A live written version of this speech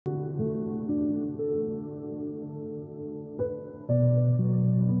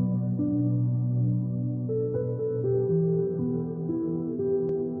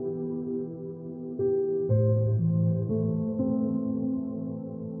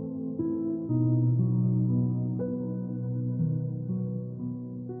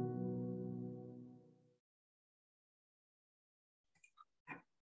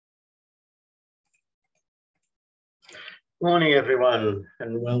Morning, everyone,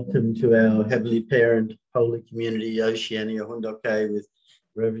 and welcome to our Heavenly Parent Holy Community Oceania Hundoke with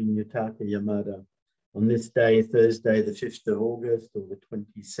Reverend Yutaka Yamada on this day, Thursday, the 5th of August or the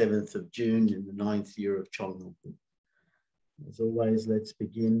 27th of June in the 9th year of Chongnulpu. As always, let's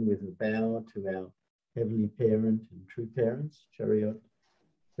begin with a bow to our Heavenly Parent and true parents, Chariot,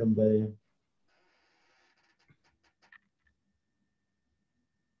 Kambaya.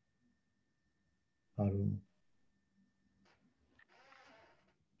 Haru.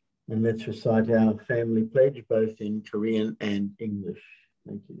 And let's recite our family pledge, both in Korean and English.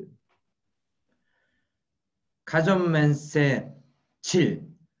 Thank you. 가전만세 7.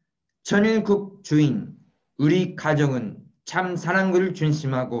 천일국 주인, 우리 가정은 참 사랑을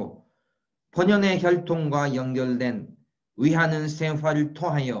중심하고 본연의 혈통과 연결된 위하는 생활을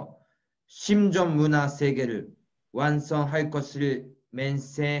통하여 심존 문화 세계를 완성할 것을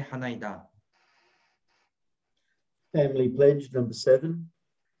맹세하나이다. Family pledge number 7.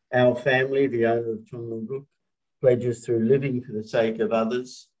 Our family, the owner of Chongnulpu, pledges through living for the sake of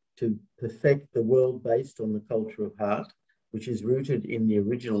others to perfect the world based on the culture of heart, which is rooted in the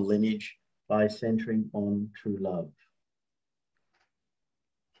original lineage by centering on true love.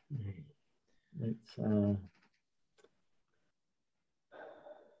 Let's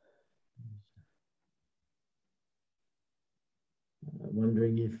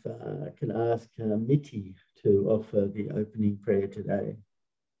wondering if I can ask Miti to offer the opening prayer today.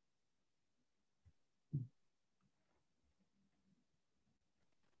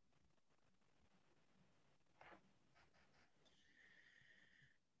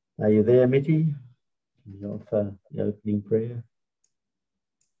 Are you there, Miti? Can you offer the opening prayer?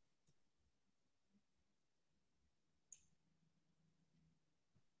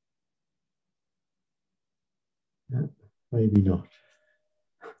 No, maybe not.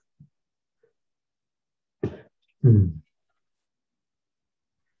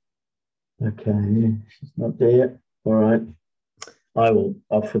 Okay, she's not there. All right. I will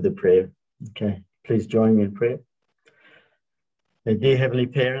offer the prayer. Okay, please join me in prayer. Dear Heavenly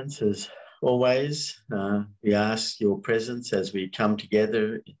Parents, as always, we ask your presence as we come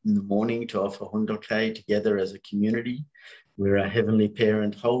together in the morning to offer Hundoke together as a community. We're a Heavenly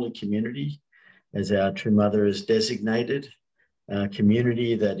Parent holy community, as our True Mother is designated, a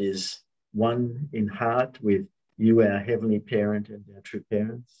community that is one in heart with you, our Heavenly Parent, and our true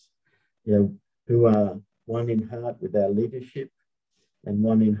parents, who are one in heart with our leadership and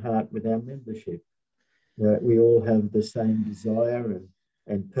one in heart with our membership. We all have the same desire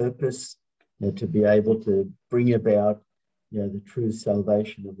and purpose to be able to bring about the true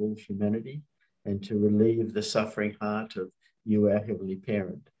salvation of all humanity and to relieve the suffering heart of you, our Heavenly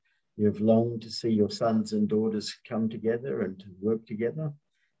Parent. You have longed to see your sons and daughters come together and to work together.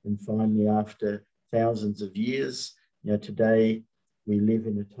 And finally, after thousands of years, today we live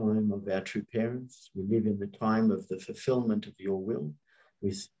in a time of our true parents. We live in the time of the fulfillment of your will.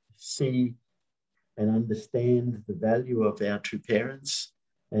 We see and understand the value of our true parents.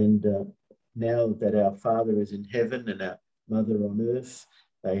 And now that our Father is in heaven and our Mother on earth,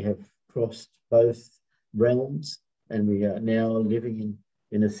 they have crossed both realms, and we are now living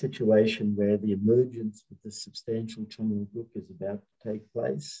in a situation where the emergence of the substantial Chongnulpu is about to take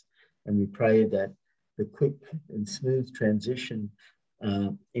place. And we pray that the quick and smooth transition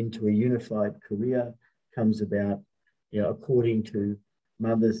into a unified Korea comes about according to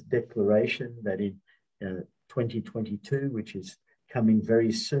Mother's declaration that in 2022, which is coming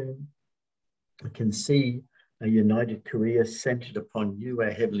very soon, I can see a united Korea centered upon you, our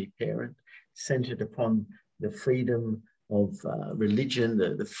Heavenly Parent, centered upon the freedom of religion,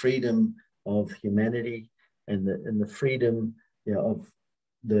 the freedom of humanity, and the freedom of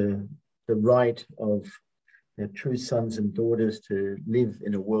the right of true sons and daughters to live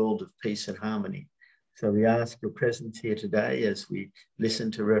in a world of peace and harmony. So we ask your presence here today as we listen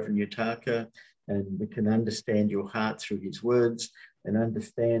to Reverend Yutaka, and we can understand your heart through his words and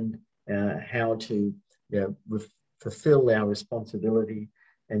understand how to fulfill our responsibility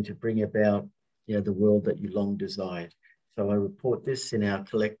and to bring about the world that you long desired. So I report this in our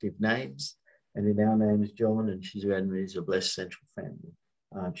collective names, and in our names, John and Shizuan is a blessed central family.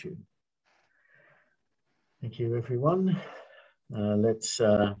 Arju. Thank you, everyone. Let's,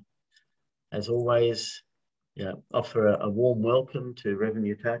 as always, offer a warm welcome to Reverend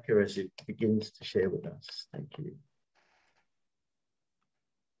Yutaka as he begins to share with us. Thank you.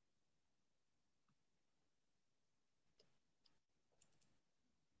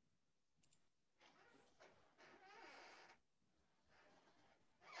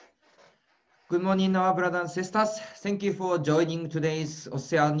 Good morning, our brothers and sisters. Thank you for joining today's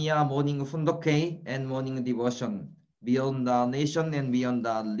Oceania morning Hundoke and morning devotion. beyond the nation and beyond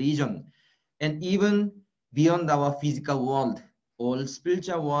the region, and even beyond our physical world, all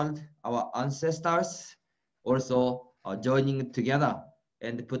spiritual world, our ancestors also are joining together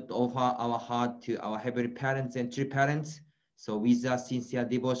and put over our heart to our heavenly parents and true parents. So with a sincere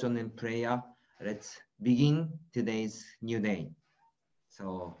devotion and prayer, let's begin today's new day.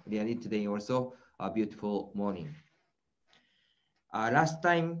 So really today also a beautiful morning. Last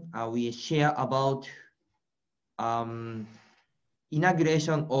time we share about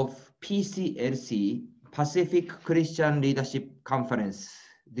inauguration of PCLC, Pacific Christian Leadership Conference.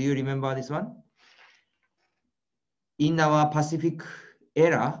 Do you remember this one? In our Pacific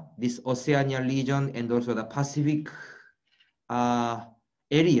era, this Oceania region and also the Pacific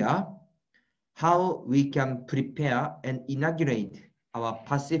area, how we can prepare and inaugurate our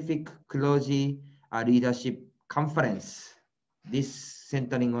Pacific Clergy Leadership Conference. This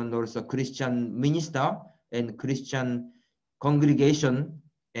centering on also Christian minister and Christian congregation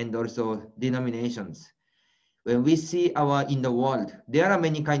and also denominations. When we see in the world, there are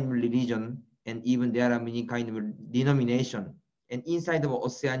many kinds of religion and even there are many kinds of denomination. And inside of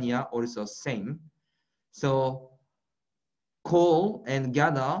Oceania also same. So call and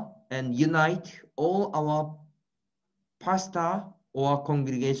gather and unite all our pastor or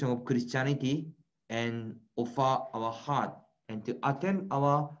congregation of Christianity and offer our heart and to attend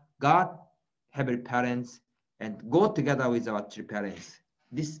our God heavenly parents and go together with our true parents.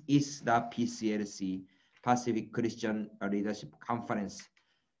 This is the PCLC, Pacific Christian Leadership Conference.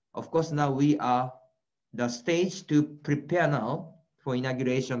 Of course, now we are the stage to prepare now for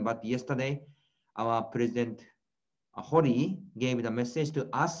inauguration, but yesterday our President Hori gave the message to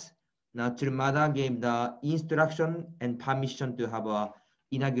us. Now True Mother gave the instruction and permission to have a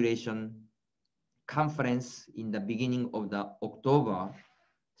inauguration conference in the beginning of the October.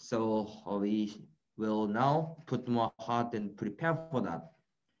 So we will now put more heart and prepare for that.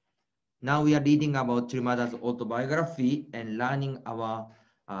 Now we are reading about True Mother's autobiography and learning our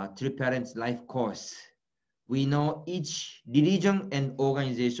True Parents life course. We know each religion and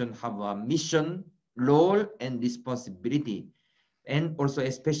organization have a mission, role, and responsibility. And also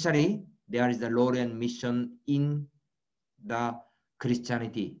especially there is a role and mission in the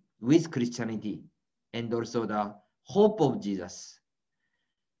Christianity, with Christianity, and also the hope of Jesus.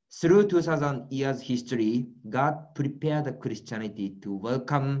 Through 2000 years history, God prepared Christianity to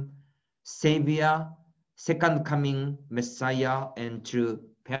welcome Savior, second coming Messiah, and true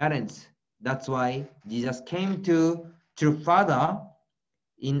parents. That's why Jesus came to true Father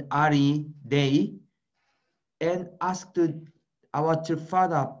in early day and asked our true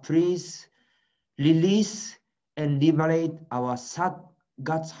Father, please release and liberate our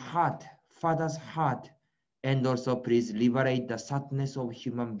God's heart, Father's heart, and also please liberate the sadness of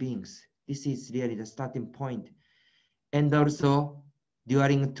human beings. This is really the starting point. And also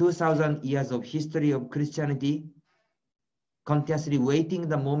during 2000 years of history of Christianity, continuously waiting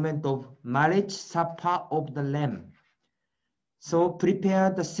the moment of marriage supper of the Lamb. So prepare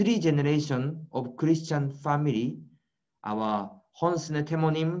the 3 generations of Christian family, our 혼신의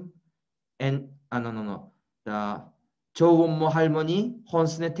태모님 and the 조원모 할머니,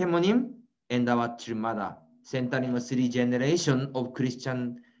 혼신의 태모님, and our true mother, centering a 3 generations of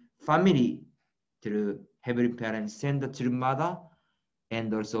Christian family through heavenly parents send the true mother,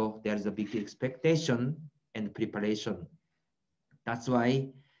 and also there is a big expectation and preparation. That's why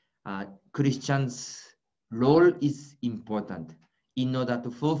Christians' role is important in order to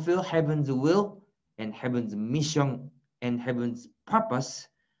fulfill heaven's will and heaven's mission and heaven's purpose.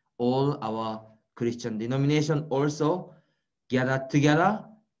 All our Christian denomination also gather together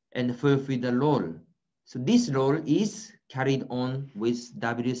and fulfill the role. So this role is carried on with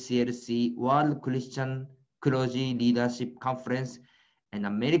WCLC, World Christian Clergy Leadership Conference, and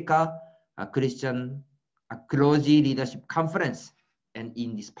America Christian Clergy Leadership Conference. And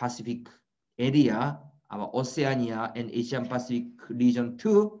in this Pacific area, our Oceania and Asian Pacific region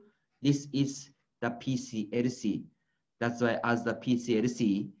too, this is the PCLC. That's why as the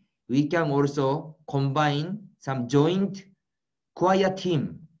PCLC, we can also combine some joint choir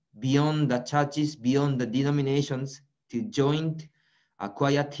team beyond the churches, beyond the denominations, to joint a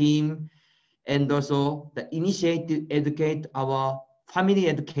choir team, and also the initiative to educate our family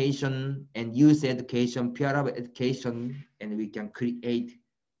education and youth education, peer education, and we can create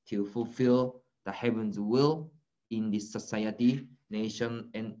to fulfill the heaven's will in this society, nation,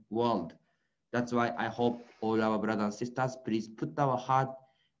 and world. That's why I hope all our brothers and sisters, please put our heart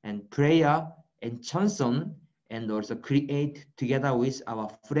and prayer and chanson and also create together with our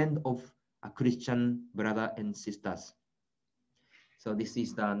friend of a Christian brother and sisters. So this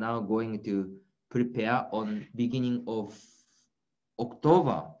is the now going to prepare on beginning of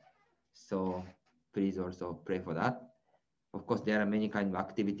October. So please also pray for that. Of course, there are many kind of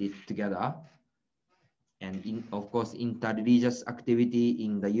activities together. And of course, inter-religious activity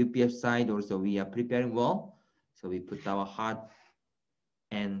in the UPF side also we are preparing well. So we put our heart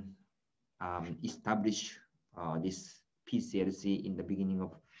and establish this PCLC in the beginning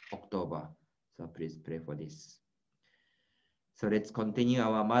of October. So please pray for this. So let's continue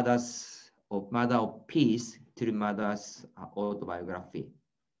our Mother of Peace to Mother's autobiography.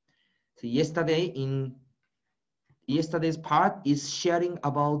 So yesterday's part is sharing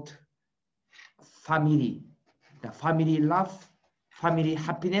about family, the family love, family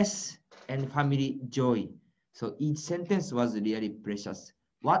happiness, and family joy. So each sentence was really precious.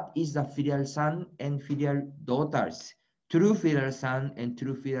 What is the filial son and filial daughters? True filial son and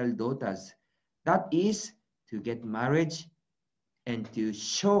true filial daughters. That is to get marriage and to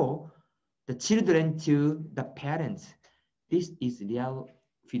show the children to the parents. This is real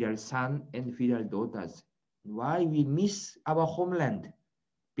filial son and filial daughters. Why we miss our homeland?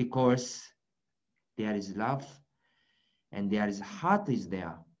 Because there is love and there is heart is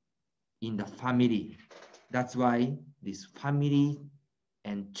there in the family. That's why this family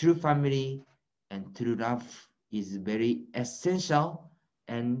and true love is very essential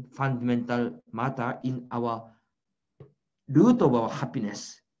and fundamental matter in our root of our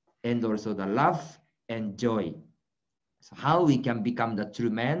happiness and also the love and joy. So how we can become the true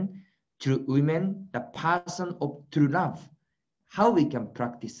man, true woman, the person of true love. How we can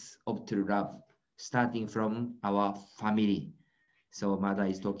practice of true love, starting from our family. So Mother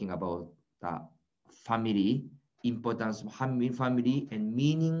is talking about the family, importance of family and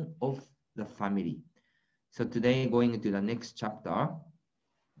meaning of the family. So today going into the next chapter,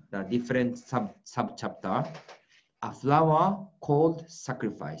 the different sub-chapter, a flower called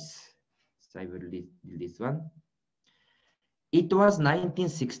sacrifice. So I will read this one. It was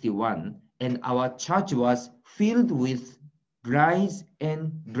 1961 and our church was filled with brides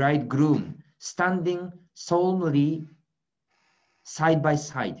and bridegroom standing solemnly side by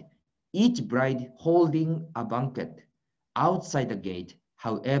side, each bride holding a banquet. Outside the gate,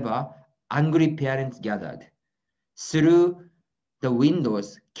 however, angry parents gathered. Through the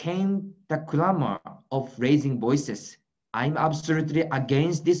windows came the clamor of raising voices. I'm absolutely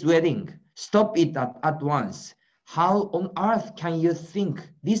against this wedding. Stop it at once. How on earth can you think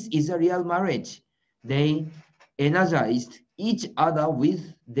this is a real marriage? They energized each other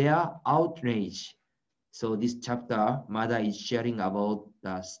with their outrage. So this chapter, Mother is sharing about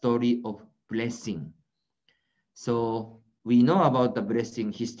the story of blessing. So we know about the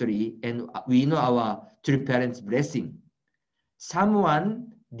blessing history and we know our true parents' blessing.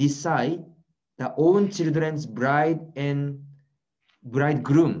 Someone decide the own children's bride and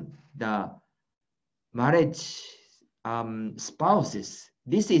bridegroom, the marriage spouses.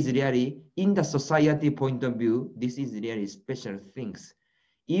 This is really, in the society point of view, this is really special things.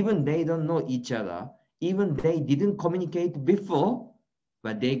 Even they don't know each other, even they didn't communicate before,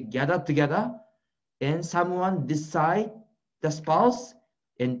 but they gather together and someone decide the spouse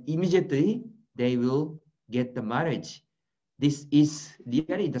and immediately they will get the marriage. This is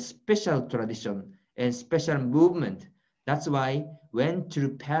really the special tradition and special movement. That's why when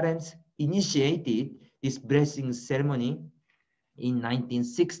true parents initiated this blessing ceremony in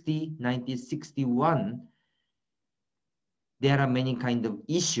 1960, 1961, there are many kind of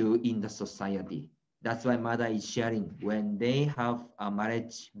issue in the society. That's why Mother is sharing when they have a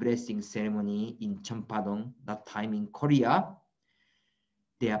marriage blessing ceremony in Champadong, that time in Korea,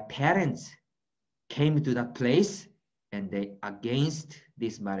 their parents came to that place and they against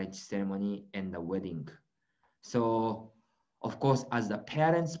this marriage ceremony and the wedding. So of course, as the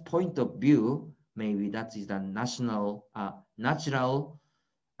parents' point of view, maybe that is the natural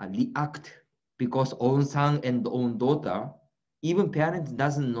react, because own son and own daughter, even parents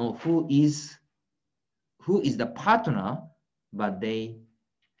doesn't know who is the partner, but they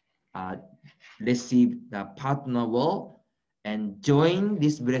receive the partner well and join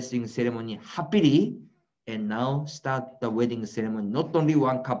this blessing ceremony happily, and now start the wedding ceremony. Not only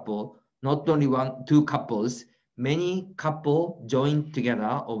one couple, not only two couples, many couple join together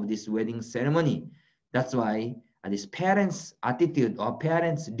of this wedding ceremony. That's why this parents' attitude or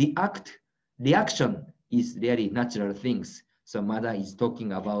parents' reaction is really natural things. So Mother is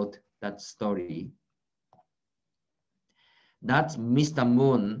talking about that story. That Mr.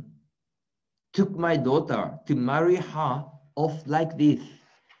 Moon took my daughter to marry her off like this.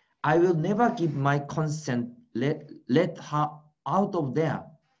 I will never give my consent, let her out of there.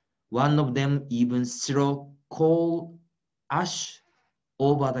 One of them even threw coal ash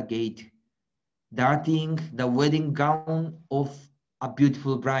over the gate. darting the wedding gown of a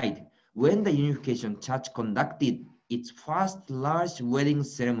beautiful bride. When the Unification Church conducted its first large wedding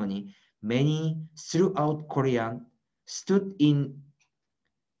ceremony, many throughout Korea stood in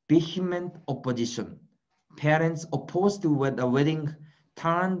vehement opposition. Parents opposed to the wedding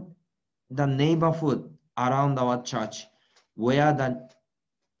turned the neighborhood around our church, where the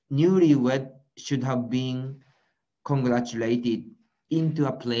newlywed should have been congratulated, into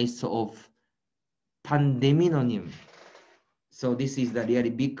a place of pandemonium. So this is the really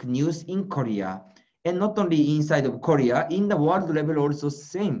big news in Korea, and not only inside of Korea, in the world level also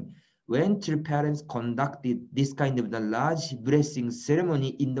same. When three parents conducted this kind of the large blessing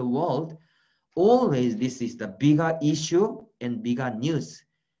ceremony in the world, always this is the bigger issue and bigger news.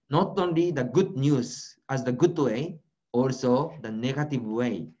 Not only the good news as the good way, also the negative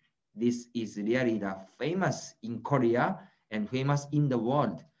way. This is really the famous in Korea and famous in the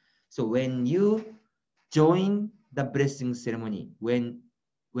world. So when you join the blessing ceremony, when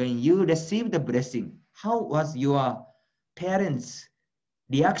you receive the blessing, how was your parents'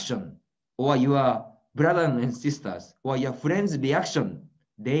 reaction, or your brothers and sisters, or your friends' reaction?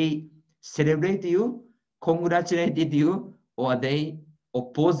 They celebrate you, congratulated you, or they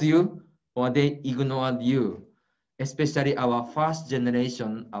oppose you, or they ignored you. Especially our first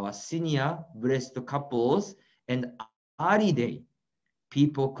generation, our senior blessed couples, and early day,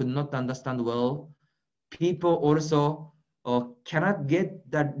 people could not understand well. People also cannot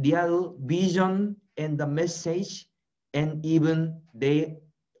get the real vision and the message, and even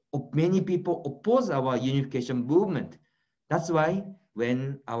many people oppose our unification movement. That's why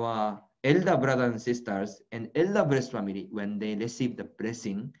when our elder brothers and sisters and elder blessed family, when they receive the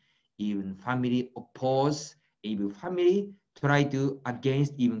blessing, even family oppose, even family try to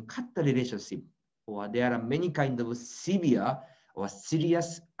against, even cut the relationship, or there are many kind of severe or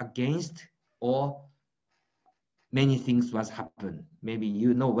serious against, or many things was happen. Maybe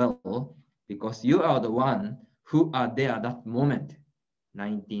you know well, because you are the one who are there at that moment,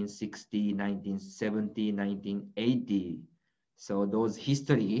 1960, 1970, 1980. So those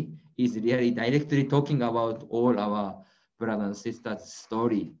history is really directly talking about all our brothers and sisters'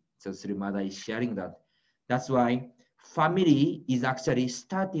 story. So Sri Mother is sharing that. That's why family is actually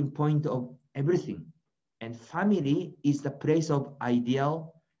starting point of everything. And family is the place of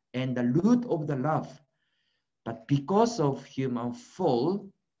ideal and the root of the love. But because of human fall,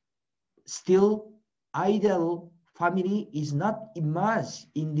 still ideal family is not emerged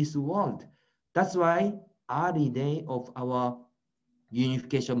in this world. That's why early day of our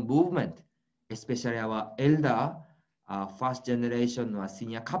unification movement, especially our elder, first generation or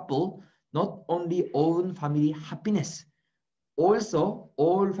senior couple, not only own family happiness, also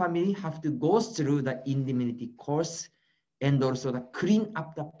all family have to go through the indemnity course, and also the clean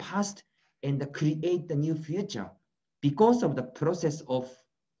up the past and the create the new future. Because of the process of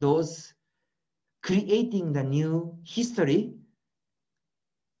those creating the new history,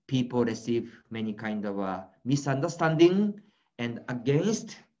 people receive many kind of misunderstanding and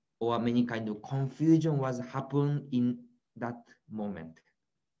against, or many kind of confusion was happen in that moment.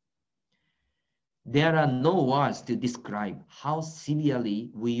 There are no words to describe how severely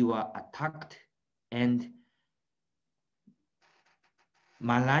we were attacked and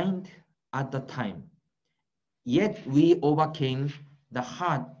maligned at the time. Yet we overcame the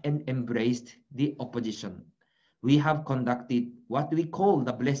hard and embraced the opposition. We have conducted what we call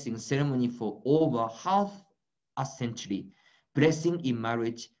the blessing ceremony for over half a century, blessing in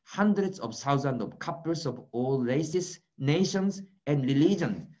marriage hundreds of thousands of couples of all races, nations, and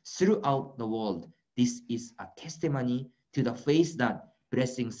religions throughout the world. This is a testimony to the faith that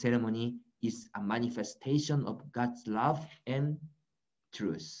blessing ceremony is a manifestation of God's love and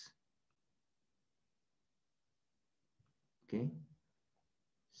truth. Okay,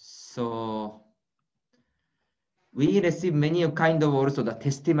 so we receive many kind of also the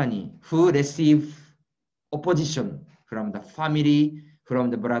testimony who receive opposition from the family, from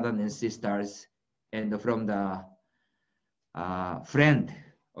the brothers and sisters, and from the friend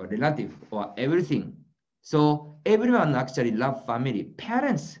or relative or everything. So everyone actually love family.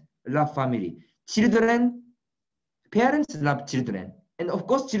 Parents love family. Parents love children. And of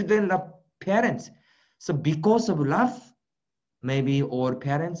course, children love parents. So because of love, maybe all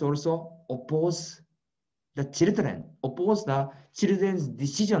parents also oppose the children's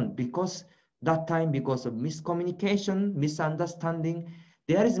decision, because that time, because of miscommunication, misunderstanding,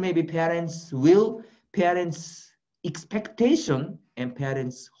 there is maybe parents' will, parents' expectation, and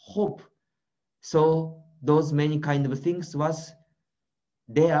parents' hope. So those many kind of things was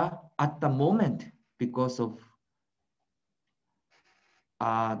there at the moment because of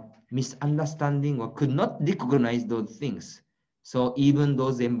misunderstanding or could not recognize those things. So even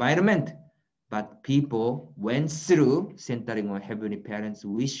those environment, but people went through centering on Heavenly Parents'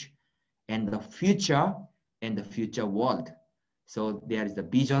 wish and the future world. So there is the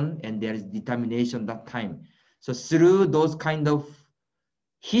vision and there is determination that time. So through those kind of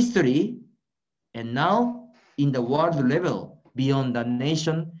history, and now in the world level, beyond the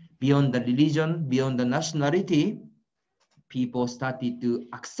nation, beyond the religion, beyond the nationality, people started to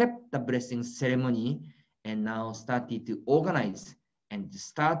accept the blessing ceremony and now started to organize and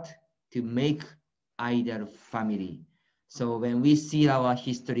start to make ideal family. So when we see our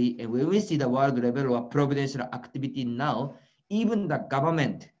history and when we see the world level or providential activity now, even the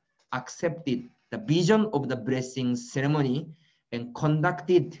government accepted the vision of the blessing ceremony and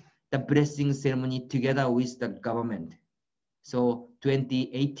conducted the blessing ceremony together with the government. So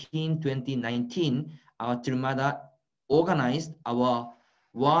 2018, 2019, our Trumada organized our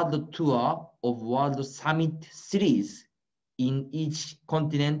world tour of World Summit series in each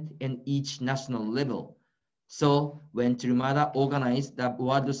continent and each national level. So when Trumada organized the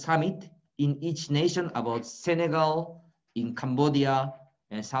World Summit in each nation about Senegal, in Cambodia,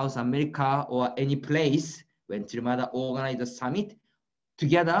 and South America, or any place, when Trumada organized the summit,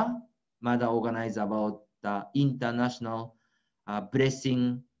 together, Mada organized about the international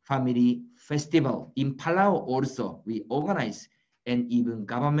Blessing Family Festival. In Palau also, we organized, and even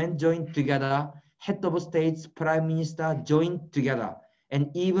government joined together, head of states, prime minister joined together, and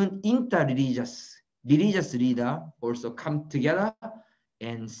even religious leader also come together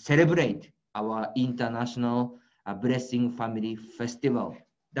and celebrate our international Blessing Family Festival.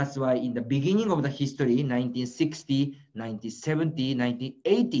 That's why in the beginning of the history, 1960, 1970,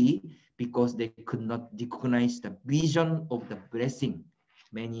 1980, because they could not recognize the vision of the blessing.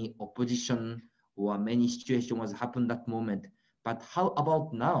 Many opposition or many situations was happened that moment. But how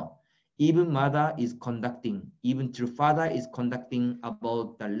about now? Even mother is conducting, even true father is conducting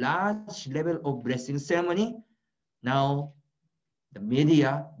about the large level of blessing ceremony. Now, the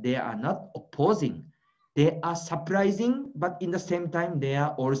media, they are not opposing. They are surprising, but in the same time, they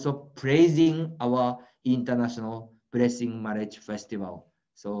are also praising our international blessing marriage festival.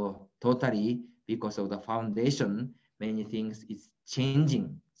 So totally, because of the foundation, many things is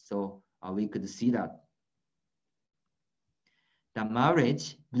changing. So we could see that. The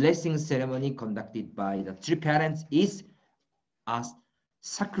marriage blessing ceremony conducted by the three parents is a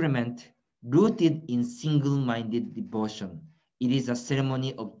sacrament rooted in single-minded devotion. It is a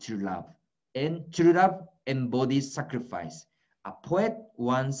ceremony of true love, and true love embodies sacrifice. A poet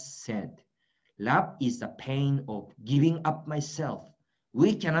once said, "Love is the pain of giving up myself."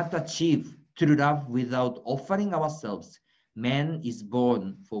 We cannot achieve true love without offering ourselves. Man is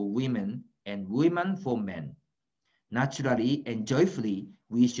born for women and women for men. Naturally and joyfully,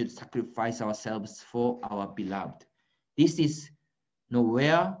 we should sacrifice ourselves for our beloved. This is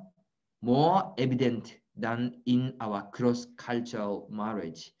nowhere more evident than in our cross-cultural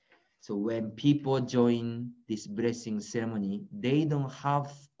marriage. So when people join this blessing ceremony, they don't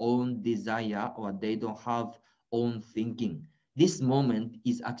have own desire or they don't have own thinking. This moment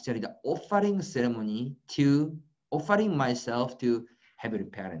is actually the offering ceremony to offering myself to Heavenly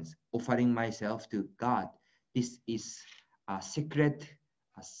Parents, offering myself to God. This is a secret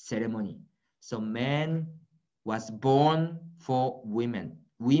ceremony. So man was born for women.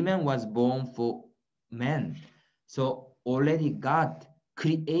 Women was born for men. So already God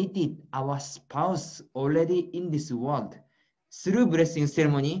created our spouse already in this world. Through blessing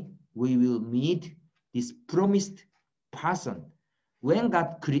ceremony, we will meet this promised person. When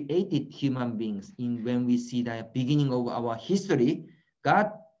God created human beings, when we see the beginning of our history,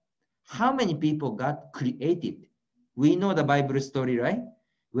 God, how many people God created? We know the Bible story, right?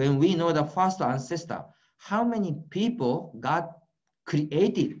 When we know the first ancestor, how many people God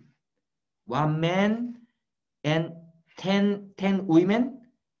created? One man and 10 women.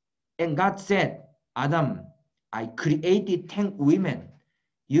 And God said, Adam, I created 10 women.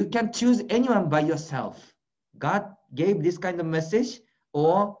 You can choose anyone by yourself. God gave this kind of message,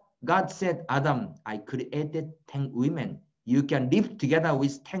 or God said, Adam, I created 10 women. You can live together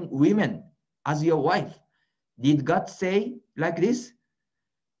with 10 women as your wife. Did God say like this?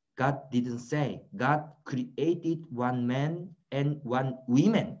 God didn't say. God created one man and one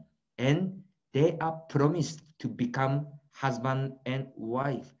woman, and they are promised to become husband and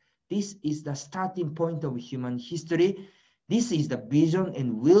wife. This is the starting point of human history. This is the vision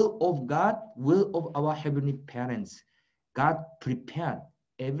and will of God, will of our Heavenly Parents. God prepared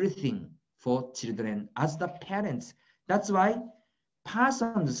everything for children as the parents. That's why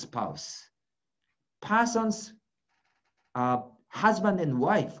person's spouse, person's husband and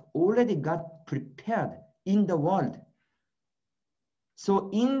wife already got prepared in the world. So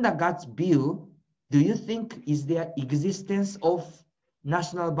in the God's view, do you think is there existence of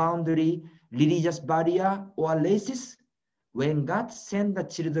national boundary, religious barrier, or races? When God sent the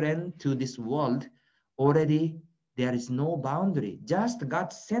children to this world, already there is no boundary. Just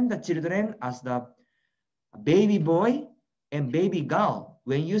God sent the children as the baby boy and baby girl.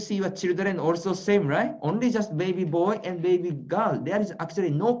 When you see your children also same, right? Only just baby boy and baby girl. There is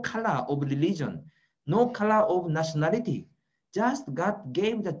actually no color of religion, no color of nationality. Just God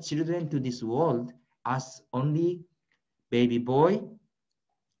gave the children to this world as only baby boy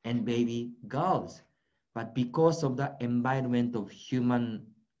and baby girls. But because of the environment of human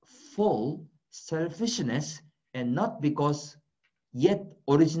fall, selfishness, and not because yet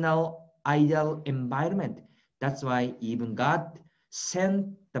original ideal environment. That's why even God sent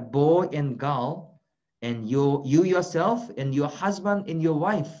the boy and girl and you yourself and your husband and your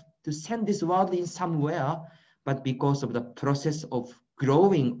wife to send this world in somewhere, but because of the process of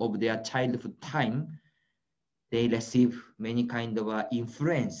growing of their childhood time, they receive many kind of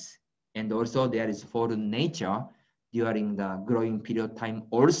influence. And also there is fallen nature during the growing period time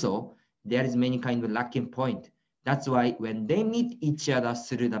also, there is many kind of lacking point. That's why when they meet each other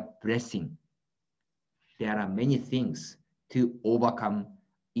through the blessing, there are many things to overcome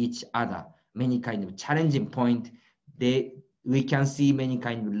each other, many kind of challenging point. We can see many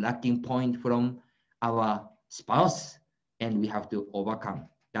kind of lacking point from our spouse, and we have to overcome.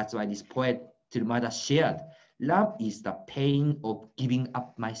 That's why this poet Tirumada shared, love is the pain of giving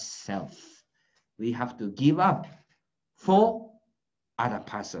up myself. We have to give up for other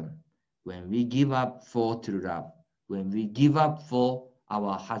person. When we give up for true love, when we give up for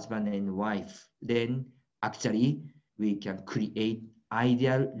our husband and wife, then actually we can create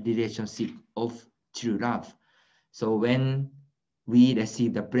ideal relationship of true love. So when we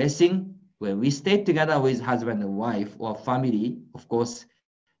receive the blessing, when we stay together with husband and wife or family, of course,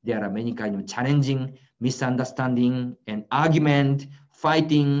 there are many kind of challenging misunderstanding and argument,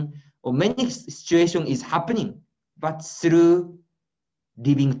 fighting, or many situation is happening. But through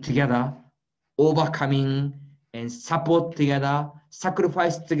living together, overcoming and support together,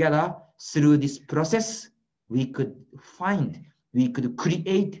 sacrifice together, through this process, we could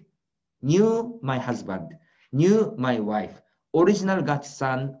create new my husband, new my wife, original God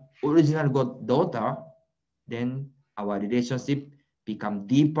son, original God daughter. Then our relationship become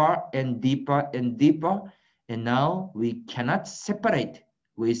deeper and deeper and deeper. And now we cannot separate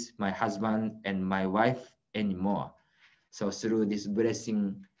with my husband and my wife anymore. So through this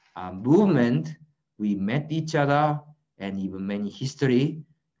blessing movement, we met each other and even many history,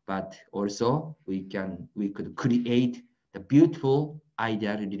 but also we could create the beautiful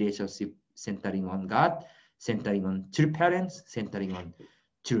ideal relationship centering on God, centering on true parents, centering on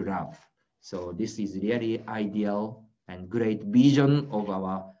true love. So this is really ideal and great vision of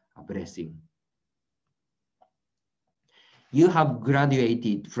our blessing. You have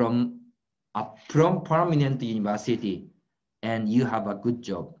graduated from a prominent university and you have a good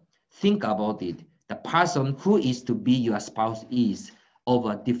job. Think about it. The person who is to be your spouse is of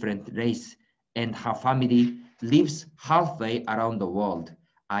a different race and her family lives halfway around the world.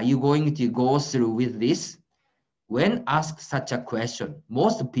 Are you going to go through with this? When asked such a question,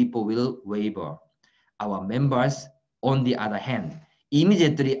 most people will waver. Our members, on the other hand,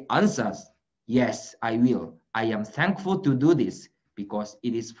 immediately answers, yes, I will. I am thankful to do this because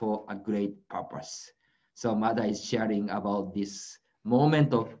it is for a great purpose. So Mother is sharing about this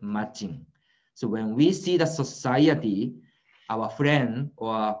moment of matching. So when we see the society, our friend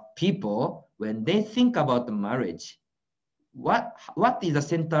or people, when they think about the marriage, what is the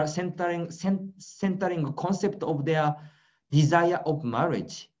centering concept of their desire of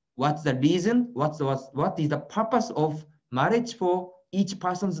marriage? What's the reason? What is the purpose of marriage for each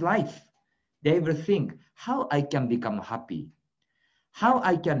person's life? They will think how I can become happy, how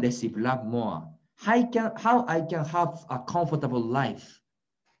I can receive love more, how I can have a comfortable life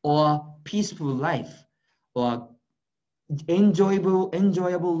or peaceful life or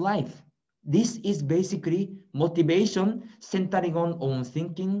enjoyable life. This is basically motivation centering on own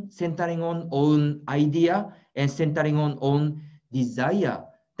thinking, centering on own idea, and centering on own desire.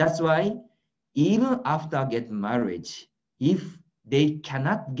 That's why even after get marriage, if they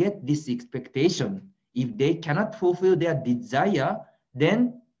cannot get this expectation, if they cannot fulfill their desire,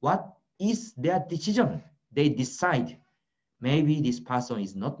 then what is their decision? They decide, maybe this person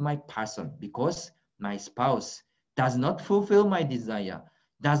is not my person because my spouse does not fulfill my desire,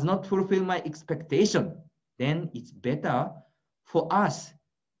 does not fulfill my expectation. Then it's better for us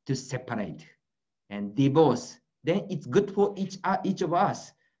to separate and divorce then it's good for each of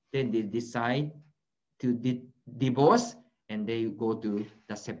us. Then they decide to divorce and they go to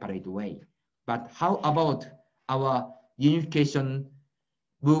the separate way. But how about our unification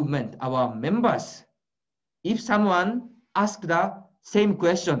movement, our members? If someone asks the same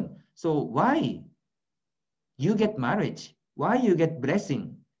question, so why you get marriage? Why you get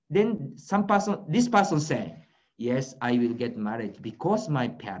blessing? Then this person say, yes, I will get married because my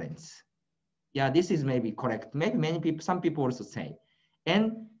parents. Yeah, this is maybe correct. Maybe many people, some people also say.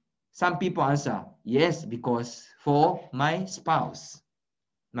 And some people answer, yes, because for my spouse,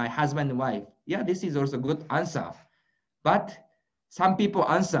 my husband and wife. Yeah, this is also good answer. But some people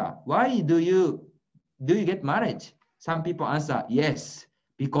answer, why do you get married? Some people answer, yes,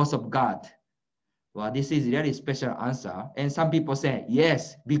 because of God. Well, this is really special answer. And some people say,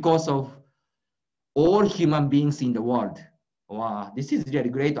 yes, because of all human beings in the world. Wow, this is really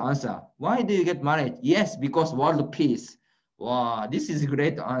great answer. Why do you get married? Yes, because world peace. Wow, this is a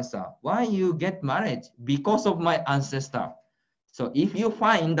great answer. Why you get married? Because of my ancestor. So if you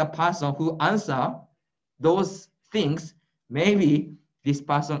find the person who answer those things, maybe this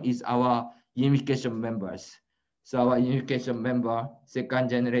person is our unification members. So our unification member, second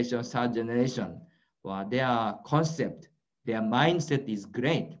generation, third generation, well, their concept, their mindset is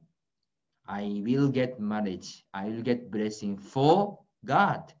great. I will get marriage. I will get blessing for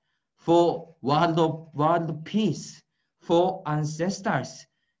God, for world peace, for ancestors,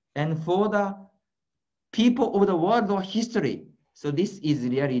 and for the people of the world or history. So this is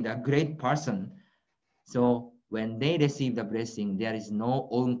really the great person. So when they receive the blessing, there is no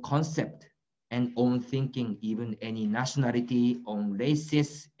own concept and own thinking, even any nationality, own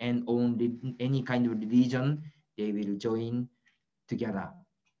races, and own any kind of religion, they will join together.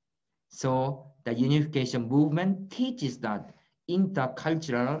 So the unification movement teaches that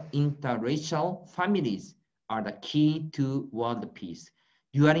intercultural, interracial families are the key to world peace.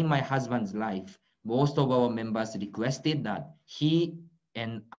 During my husband's life, most of our members requested that he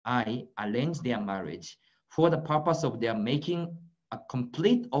and I arrange their marriage for the purpose of their making a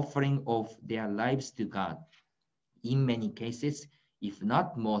complete offering of their lives to God. In many cases, if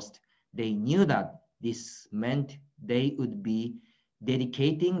not most, they knew that this meant they would be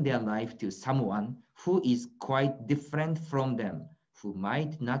dedicating their life to someone who is quite different from them, who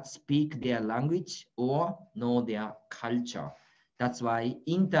might not speak their language or know their culture. That's why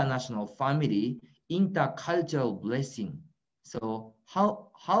international family, intercultural blessing. So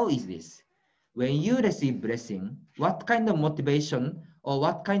how is this? When you receive blessing, what kind of motivation or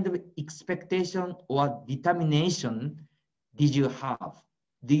what kind of expectation or determination did you have?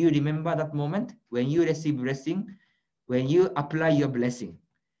 Do you remember that moment when you receive blessing, when you apply your blessing?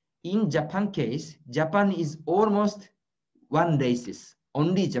 In Japan case, Japan is almost one races,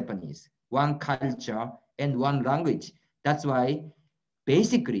 only Japanese, one culture and one language. That's why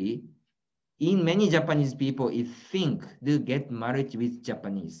basically in many Japanese people, if think they get married with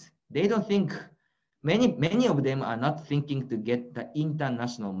Japanese, they don't think, many of them are not thinking to get the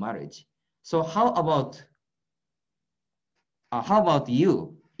international marriage. So how about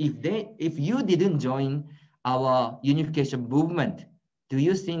you? If you didn't join our unification movement, do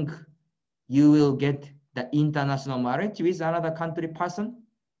you think you will get the international marriage with another country person?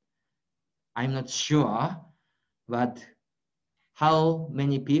 I'm not sure, but how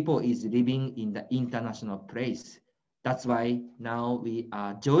many people is living in the international place? That's why now we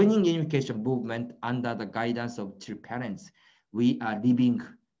are joining unification movement under the guidance of true parents. We are living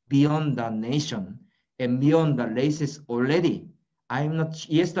beyond the nation and beyond the races already. I'm not,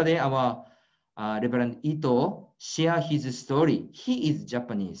 yesterday our Reverend Ito shared his story. He is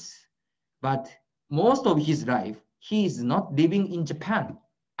Japanese, but most of his life, he is not living in Japan,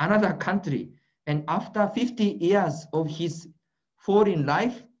 another country. And after 50 years of his foreign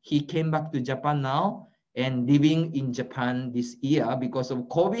life, he came back to Japan now and living in Japan this year because of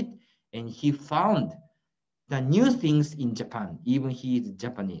COVID. And he found the new things in Japan, even he is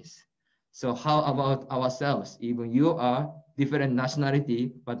Japanese. So how about ourselves? Even you are different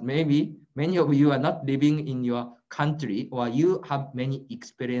nationality, but maybe many of you are not living in your country or you have many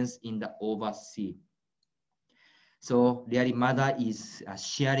experience in the overseas. So really mother is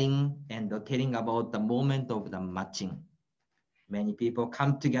sharing and telling about the moment of the matching. Many people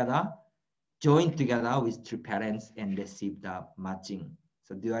come together, join together with true parents and receive the matching.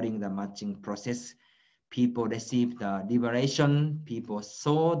 So during the matching process, people receive the liberation, people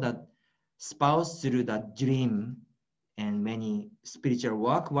saw the spouse through the dream, and many spiritual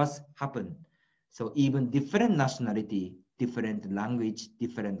work was happened. So even different nationality, different language,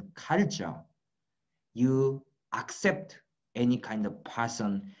 different culture, you accept any kind of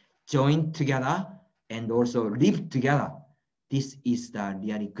person, join together and also live together. This is the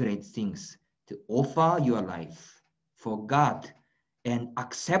really great things to offer your life for God and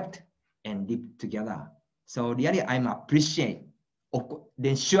accept and live together. So really, I'm appreciate.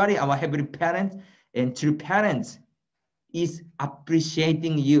 Then surely our heavenly parents and true parents is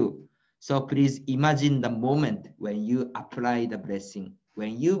appreciating you. So please imagine the moment when you apply the blessing,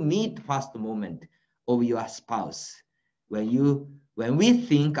 when you meet first moment of your spouse, when we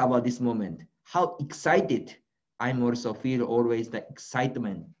think about this moment, how excited I'm also feel always the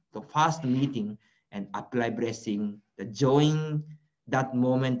excitement, the first meeting and apply blessing, the join that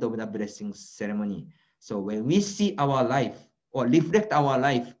moment of the blessing ceremony. So when we see our life or reflect our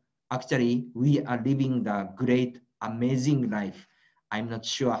life, actually we are living the great, amazing life. I'm not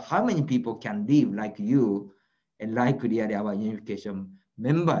sure how many people can live like you and like really our unification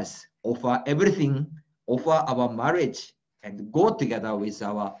members, offer everything, offer our marriage and go together with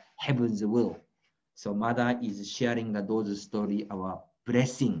our heaven's will. So mother is sharing the those story, our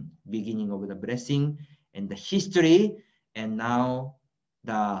blessing, beginning of the blessing and the history, and now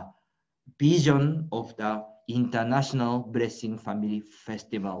the vision of the International Blessing Family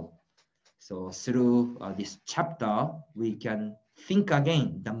Festival. So through this chapter, we can think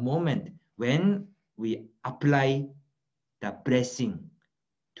again the moment when we apply the blessing,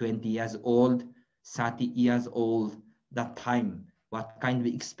 20 years old, 30 years old, that time, what kind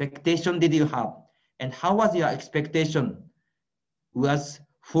of expectation did you have? And how was your expectation? Was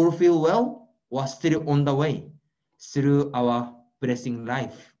fulfilled well or still on the way through our blessing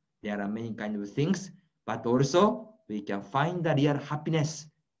life? There are many kind of things, but also we can find the real happiness.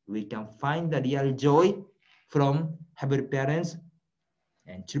 We can find the real joy from heavenly parents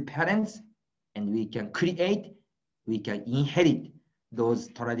and true parents, and we can create, we can inherit those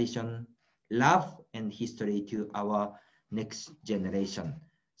tradition, love, and history to our next generation.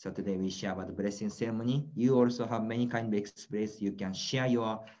 So today we share about the blessing ceremony. You also have many kind of experience. You can share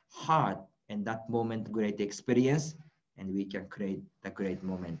your heart and that moment, great experience, and we can create the great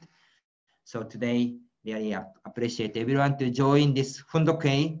moment. So today, really appreciate everyone to join this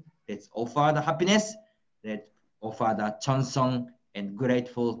Hundokei. Let's offer the happiness. Let's offer the chansong and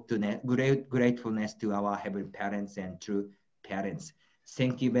gratefulness to our heavenly parents and true parents.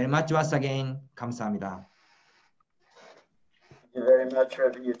 Thank you very much once again. 감사합니다. Thank you very much,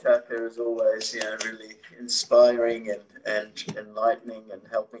 Reverend Yutaka, as always, really inspiring and enlightening and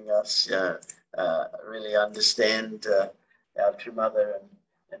helping us really understand our true mother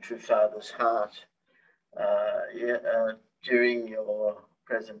and true father's heart. During your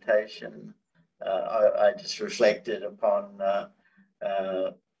presentation, I just reflected upon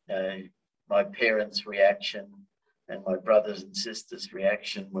my parents' reaction and my brothers and sisters'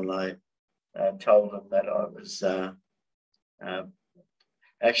 reaction when I told them that I was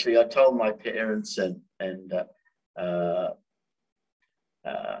actually, I told my parents and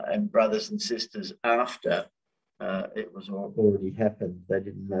brothers and sisters after it was already happened. They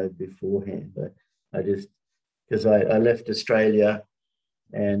didn't know beforehand, but I just, because I left Australia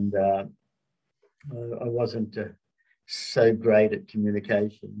and I wasn't so great at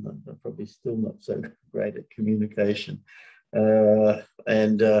communication. I'm probably still not so great at communication,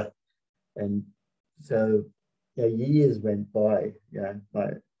 and so years went by.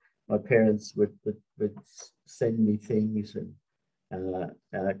 My parents would send me things, and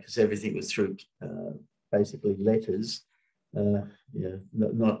because everything was through basically letters,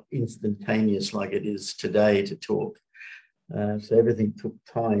 not instantaneous like it is today to talk. So everything took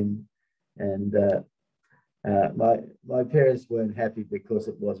time, and my parents weren't happy because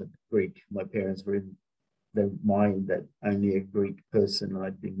it wasn't Greek. My parents were in their mind that only a Greek person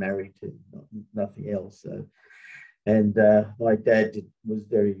I'd be married to, nothing else. So, and my dad was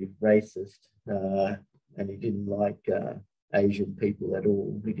very racist, and he didn't like Asian people at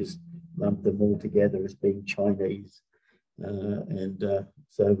all. He just lumped them all together as being Chinese.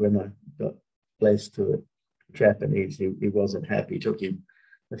 So when I got blessed to a Japanese, he wasn't happy. It took him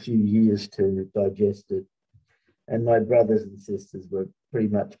a few years to digest it. And my brothers and sisters were pretty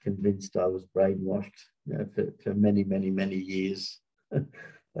much convinced I was brainwashed, for many, many, many years.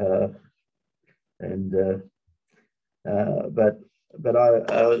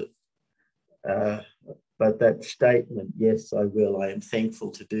 But that statement, yes, I will. I am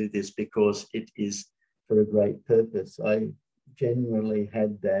thankful to do this because it is for a great purpose. I genuinely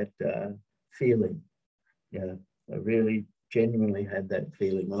had that feeling. I really genuinely had that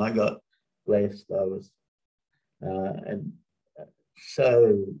feeling. When I got blessed, I was and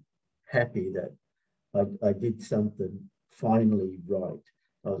so happy that I did something finally right.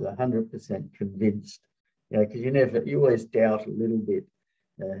 I was 100% convinced, because you always doubt a little bit,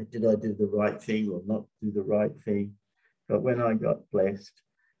 did I do the right thing or not do the right thing? But when I got blessed,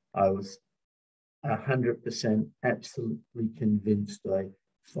 I was 100% absolutely convinced I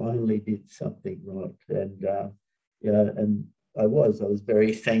finally did something right. And and I was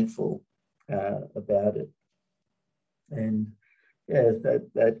very thankful about it. And yeah,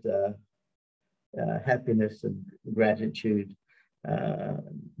 that happiness and gratitude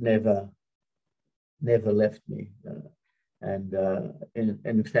never left me. And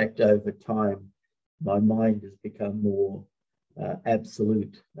in fact, over time, my mind has become more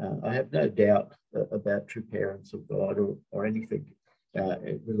absolute. I have no doubt about true parents of God or anything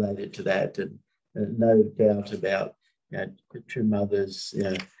related to that, and no doubt about true mothers'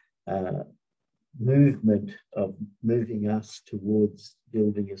 movement of moving us towards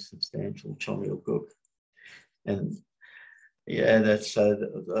building a substantial chongyokuk. And yeah, that's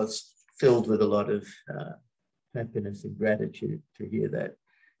filled with a lot of happiness and gratitude to hear that.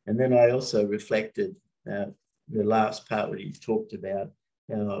 And then I also reflected the last part where he talked about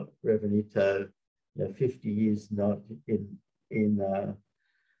how Reverend Ito, 50 years not in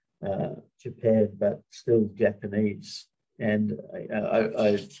Japan, but still Japanese. And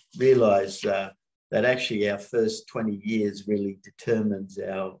I realized that actually our first 20 years really determines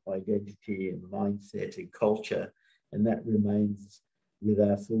our identity and mindset and culture, and that remains with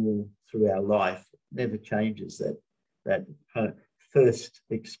us all through our life. It never changes that first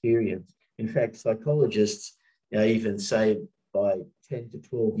experience. In fact, psychologists even say by 10 to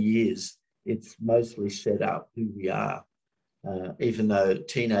 12 years, it's mostly set up who we are. Even though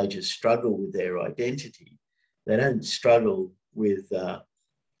teenagers struggle with their identity, they don't struggle with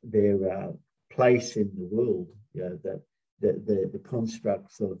their place in the world, the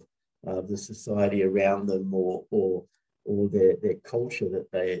constructs of the society around them, or their culture that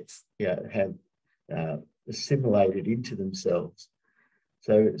they have assimilated into themselves.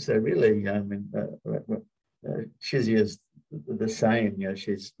 So really, I mean, Shizuya's the same.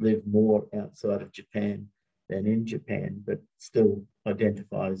 She's lived more outside of Japan than in Japan, but still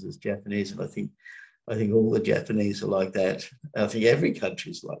identifies as Japanese. And I think all the Japanese are like that. I think every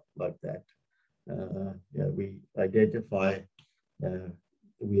country is like that. We identify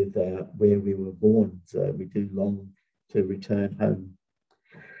with where we were born, so we do long to return home.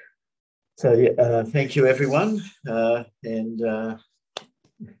 So yeah, thank you everyone, and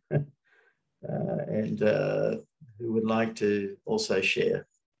who would like to also share?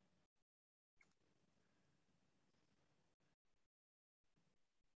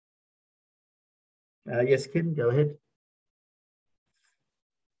 Yes, Kim, go ahead.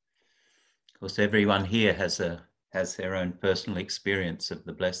 Of course, everyone here has their own personal experience of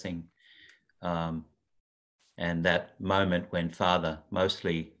the blessing, and that moment when Father,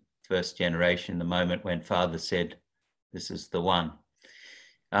 mostly first generation, the moment when Father said, "This is the one."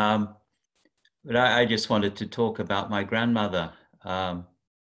 But I just wanted to talk about my grandmother. Her,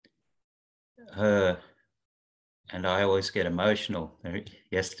 and I always get emotional.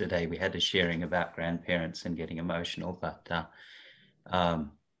 Yesterday we had a sharing about grandparents and getting emotional, but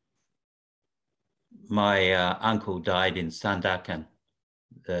my uncle died in Sandakan,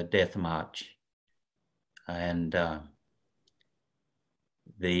 the death march, and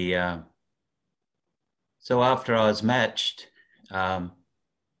so after I was matched,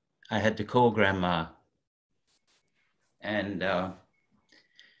 I had to call Grandma, and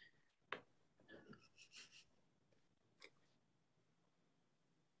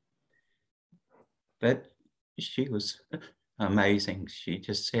but she was amazing. She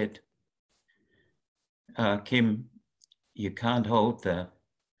just said, Kim, you can't hold the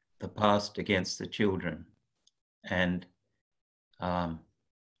past against the children. And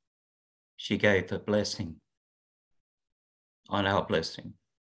she gave the blessing on our blessing.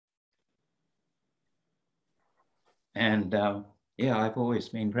 And yeah, I've always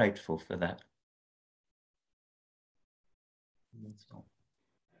been grateful for that. That's all.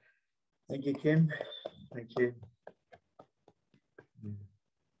 Thank you, Kim. Thank you.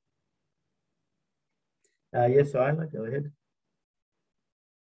 Yes, Isla, go ahead.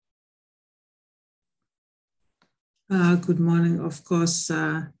 Good morning. Of course,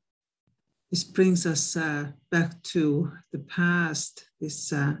 this brings us back to the past.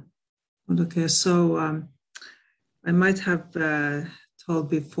 Okay, so I might have told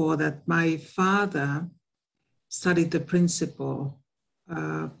before that my father studied the principle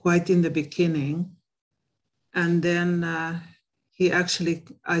quite in the beginning, and then I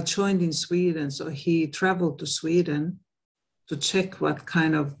joined in Sweden, so he traveled to Sweden to check what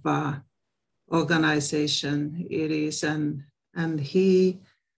kind of organization it is, and he,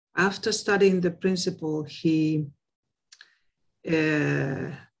 after studying the principle, he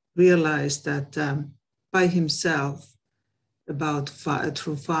realized that by himself about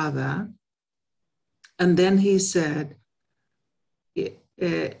true father. And then he said,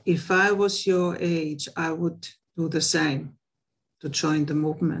 if I was your age, I would do the same, to join the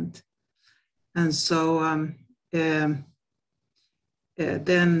movement. And so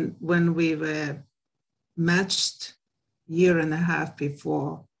then when we were matched year and a half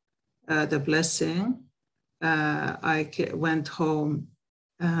before the blessing, I went home,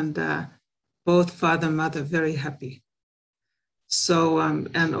 and both father and mother very happy. So,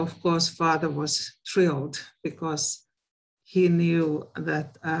 and of course, father was thrilled because he knew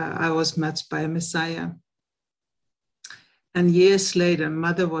that I was matched by a Messiah. And years later,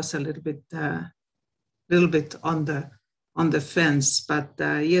 mother was a little bit on the fence, but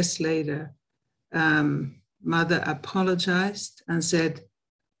years later, mother apologized and said,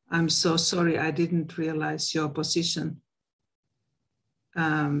 "I'm so sorry, I didn't realize your position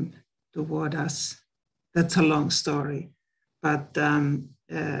toward us." That's a long story, but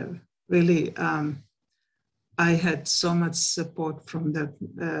really, I had so much support from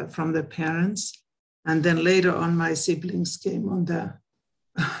the parents, and then later on, my siblings came on the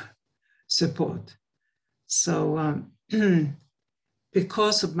support. So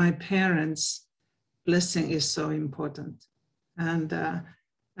because of my parents, blessing is so important, and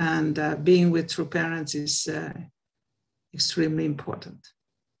being with true parents is extremely important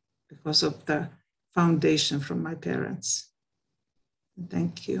because of the foundation from my parents.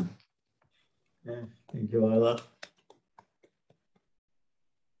 Thank you. Yeah, thank you, Ayla.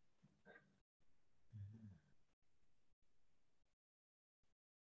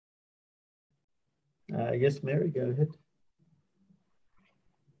 Yes, Mary, go ahead.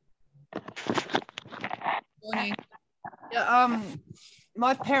 Morning. Yeah,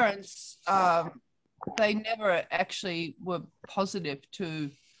 my parents, they never actually were positive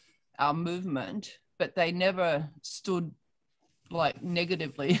to our movement, but they never stood like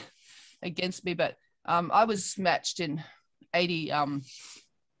negatively against me. But I was matched in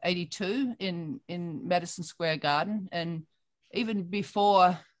 82 in Madison Square Garden, and even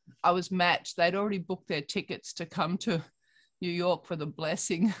before I was matched, they'd already booked their tickets to come to New York for the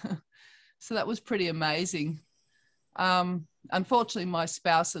blessing. So that was pretty amazing. Unfortunately, my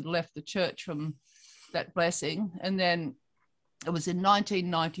spouse had left the church from that blessing. And then it was in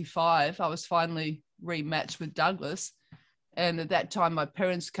 1995, I was finally rematched with Douglas. And at that time, my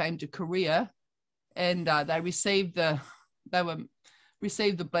parents came to Korea, and they received the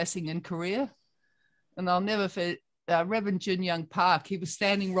blessing in Korea. And I'll never forget Reverend Jun Young Park. He was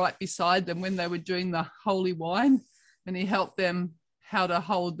standing right beside them when they were doing the holy wine, and he helped them how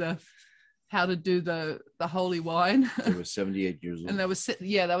to do the holy wine. They were 78 years old. And they were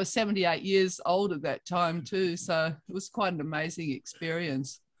 78 years old at that time too. So it was quite an amazing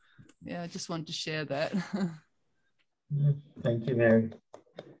experience. Yeah, I just wanted to share that. Thank you, Mary.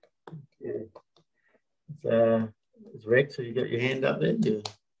 Yeah. It's Rex, so you got your hand up there? Yeah.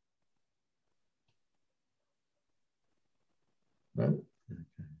 No?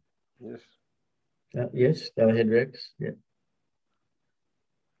 Yes. Yes, go ahead, Rex. Yeah.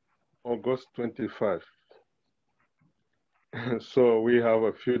 August 25. So we have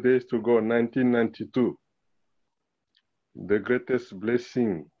a few days to go, 1992. The greatest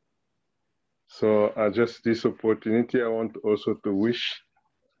blessing. So just this opportunity, I want also to wish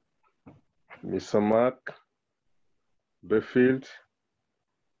Mr. Mark Befield,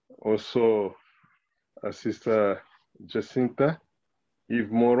 also Sister Jacinta,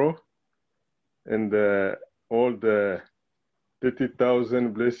 Eve Moro, and all the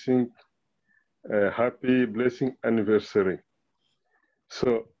 30,000 blessing, happy blessing anniversary.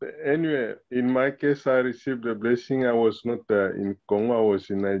 So anyway, in my case, I received the blessing. I was not in Congo, I was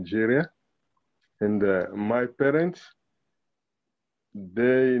in Nigeria. And my parents,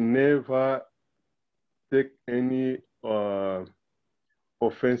 they never take any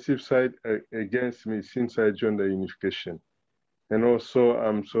offensive side against me since I joined the unification. And also,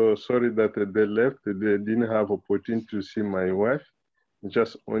 I'm so sorry that they left. They didn't have opportunity to see my wife.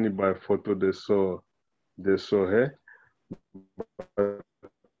 Just only by photo they saw her. But,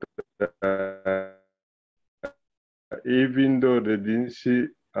 even though they didn't see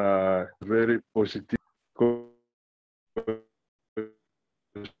very positive,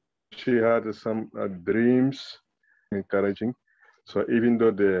 she had some dreams, encouraging. So even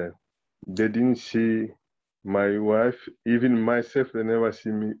though they didn't see my wife, even myself, they never see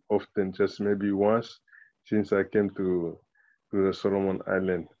me often, just maybe once since I came to the Solomon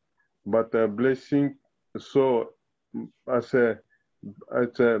Island. But a blessing, so as a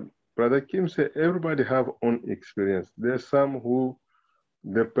Brother Kim said everybody have own experience. There's some who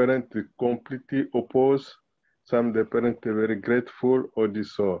the parent completely oppose, some the parent very grateful or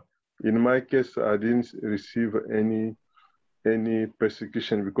this so. In my case, I didn't receive any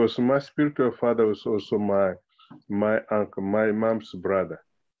persecution because my spiritual father was also my uncle, my mom's brother.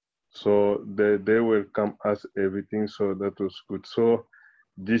 So they welcome us everything. So that was good. So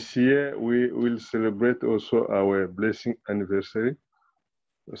this year we will celebrate also our blessing anniversary.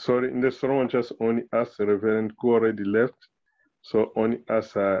 Sorry, in the sermon just only us, Reverend who already left. So only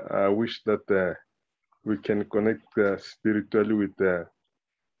us, I wish that we can connect spiritually with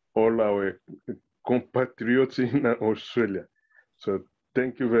all our compatriots in Australia. So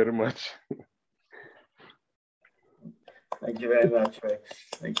thank you very much. Thank you very much, Rex.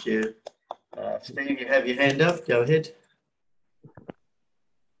 Thank you. Steve, you have your hand up. Go ahead.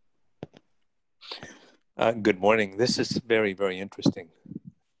 Good morning. This is very, very interesting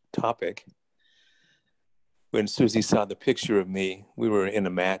topic. When Susie saw the picture of me, we were in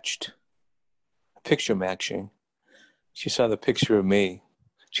a picture matching. She saw the picture of me.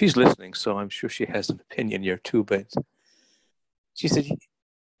 She's listening, so I'm sure she has an opinion here too, but she said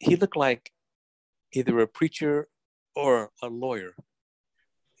he looked like either a preacher or a lawyer,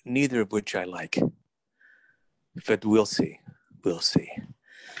 neither of which I like. But we'll see. We'll see.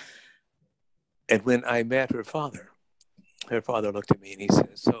 And when I met her father looked at me and he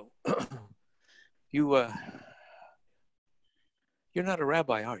said, so you're not a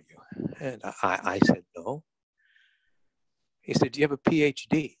rabbi, are you? And I said, no. He said, do you have a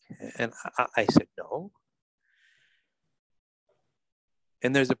PhD? And I said, no.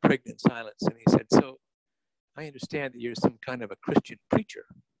 And there's a pregnant silence. And he said, so I understand that you're some kind of a Christian preacher.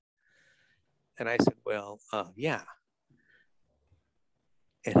 And I said, well, yeah.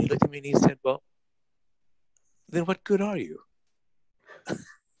 And he looked at me and he said, well, then what good are you?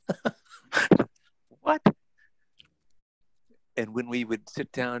 What? And when we would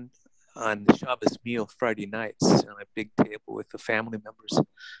sit down on the Shabbos meal Friday nights on a big table with the family members,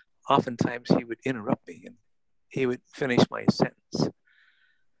 oftentimes he would interrupt me and he would finish my sentence.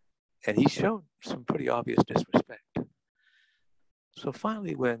 And he showed some pretty obvious disrespect. So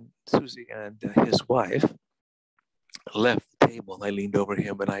finally, when Susie and his wife left the table, I leaned over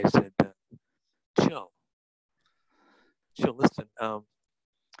him and I said, Joe, listen,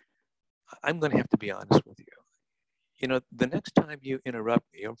 I'm going to have to be honest with you. You know, the next time you interrupt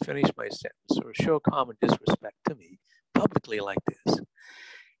me or finish my sentence or show common disrespect to me publicly like this,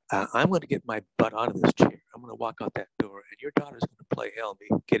 I'm going to get my butt out of this chair. I'm going to walk out that door and your daughter's going to play hell me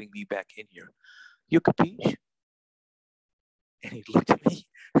getting me back in here. You capiche? And he looked at me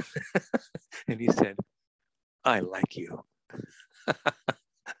and he said, I like you.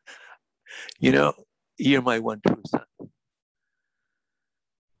 You know, you're my one true son.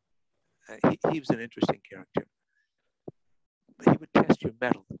 He was an interesting character. But he would test your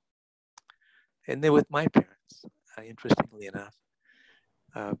mettle. And then with my parents, interestingly enough,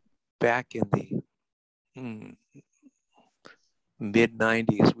 back in the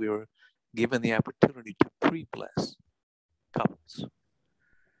mid-90s, we were given the opportunity to pre-bless couples.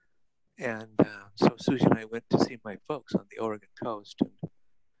 And so Susie and I went to see my folks on the Oregon coast. And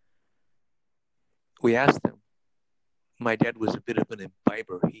we asked them, my dad was a bit of an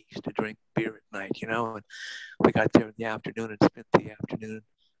imbiber. He used to drink beer at night, you know, and we got there in the afternoon and spent the afternoon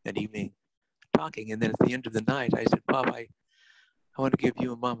and evening talking. And then at the end of the night, I said, Bob, I want to give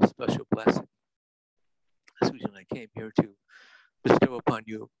you and Mom a special blessing. Susie and I came here to bestow upon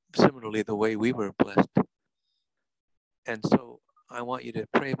you similarly the way we were blessed. And so I want you to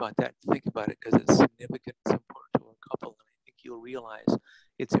pray about that, think about it, because it's significant, it's important to a couple. And I think you'll realize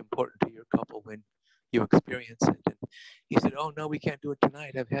it's important to your couple when you experience it. And he said, oh, no, we can't do it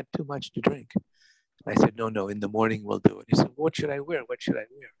tonight. I've had too much to drink. I said, no, in the morning we'll do it. He said, well, what should I wear? What should I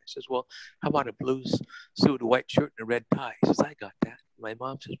wear? I says, well, how about a blue suit, a white shirt, and a red tie? He says, I got that. My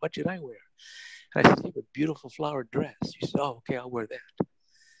mom says, what should I wear? And I said, you have a beautiful flowered dress. She said, oh, okay, I'll wear that.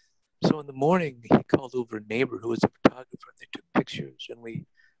 So in the morning, he called over a neighbor who was a photographer. And they took pictures, and we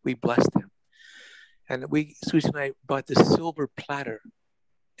blessed them. And Susie and I bought this silver platter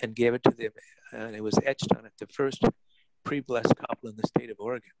and gave it to them. And it was etched on it, the first pre-blessed couple in the state of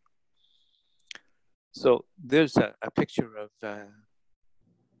Oregon. So there's a picture of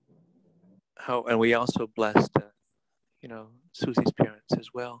how, and we also blessed, Susie's parents as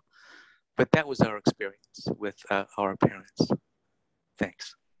well. But that was our experience with our parents.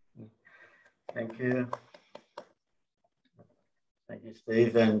 Thanks. Thank you. Thank you,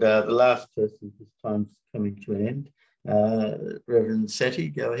 Steve. And the last person, this time's coming to an end. Reverend Seti,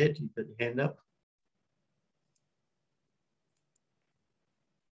 go ahead. You've got your hand up.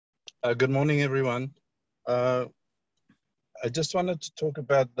 Good morning, everyone. I just wanted to talk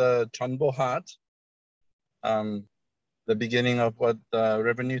about the Chonbo heart, the beginning of what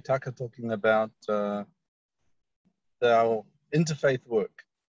Reverend Utaka talking about, our interfaith work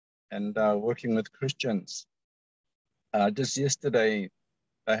and working with Christians. Just yesterday,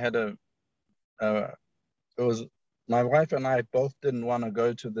 I had it was my wife and I both didn't want to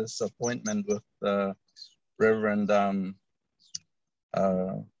go to this appointment with Reverend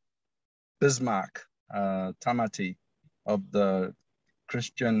Bismarck Tamati of the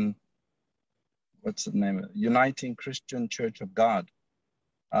Christian, what's the name? Uniting Christian Church of God.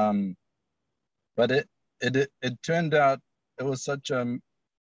 But it turned out it was such a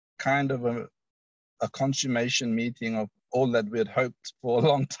kind of a consummation meeting of all that we had hoped for a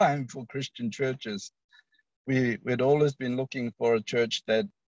long time for Christian churches. We'd always been looking for a church that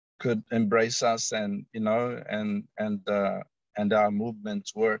could embrace us and, you know, and our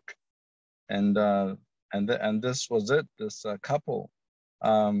movement's work. And this was it, this couple.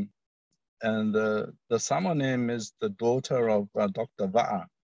 And the Samonim is the daughter of Dr. Va'a,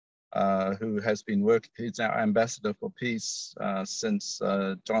 who has been working, he's our ambassador for peace since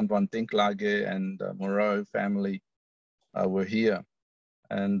John von Dinklage and Moreau family were here.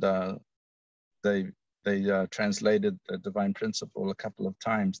 And they translated the Divine Principle a couple of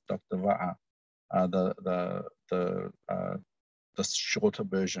times, Dr. Va'a, the shorter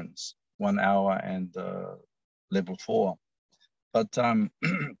versions, 1 hour and level 4. But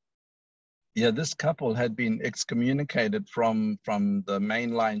yeah, this couple had been excommunicated from the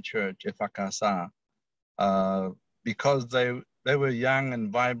mainline church, Efakasa, because they were young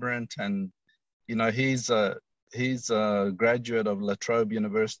and vibrant, and you know, he's a graduate of La Trobe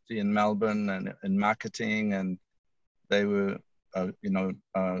University in Melbourne and in marketing, and they were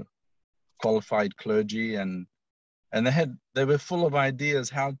qualified clergy, and they were full of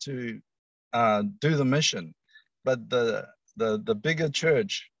ideas how to do the mission, but the bigger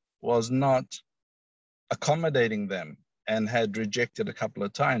church was not accommodating them and had rejected a couple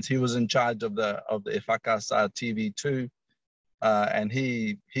of times. He was in charge of the Efakasa TV2, and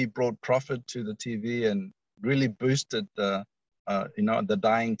he brought profit to the TV and really boosted the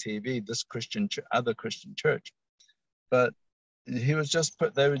dying TV, this other Christian church. But they were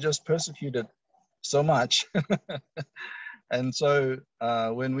just persecuted so much. And so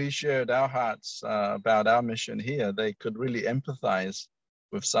when we shared our hearts about our mission here, they could really empathize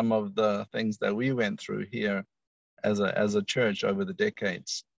with some of the things that we went through here as a church over the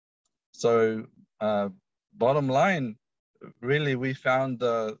decades. So bottom line, really, we found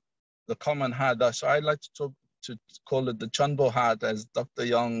the common heart. So I'd like to call it the Chonbo heart, as Dr.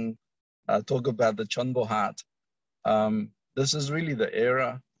 Young talk about the Chonbo heart. This is really the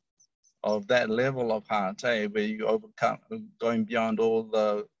era of that level of heart, where you overcome, going beyond all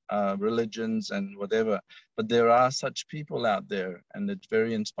the religions and whatever. But there are such people out there, and it's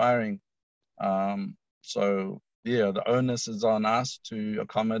very inspiring. So yeah, the onus is on us to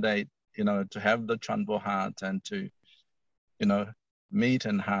accommodate, to have the Chonbo heart and to, meet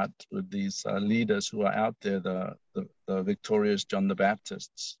and heart with these leaders who are out there, the victorious John the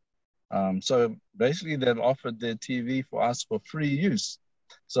Baptists. So basically, they've offered their TV for us for free use.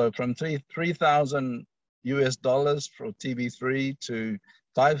 So from $3,000 for TV3 to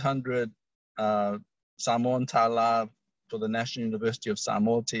 500 Samoan Tala for the National University of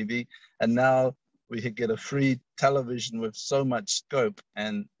Samoa TV, and now we could get a free television with so much scope,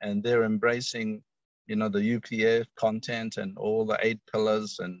 and they're embracing, the UPF content and all the 8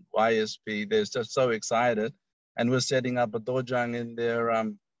 pillars and YSP. They're just so excited, and we're setting up a dojang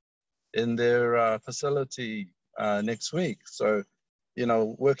in their facility next week. So,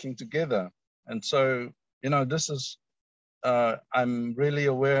 working together. And so, this is, I'm really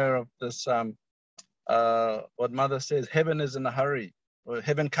aware of this, what Mother says, heaven is in a hurry, or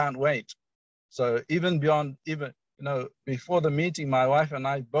heaven can't wait. So even beyond, before the meeting, my wife and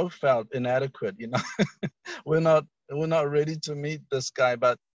I both felt inadequate, we're not ready to meet this guy,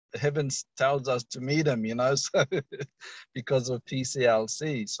 but heaven tells us to meet him, so because of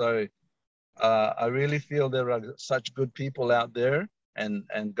PCLC. So I really feel there are such good people out there, and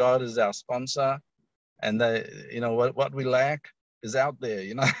God is our sponsor, and they, what we lack is out there,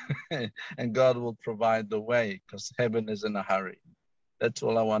 and God will provide the way, because heaven is in a hurry. That's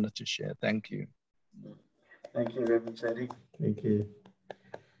all I wanted to share. Thank you. Thank you, Reverend Sadi. Thank you.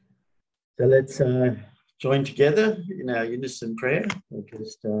 So let's join together in our unison prayer. We'll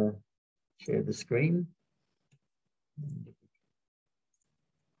just share the screen.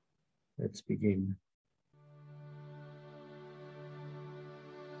 Let's begin.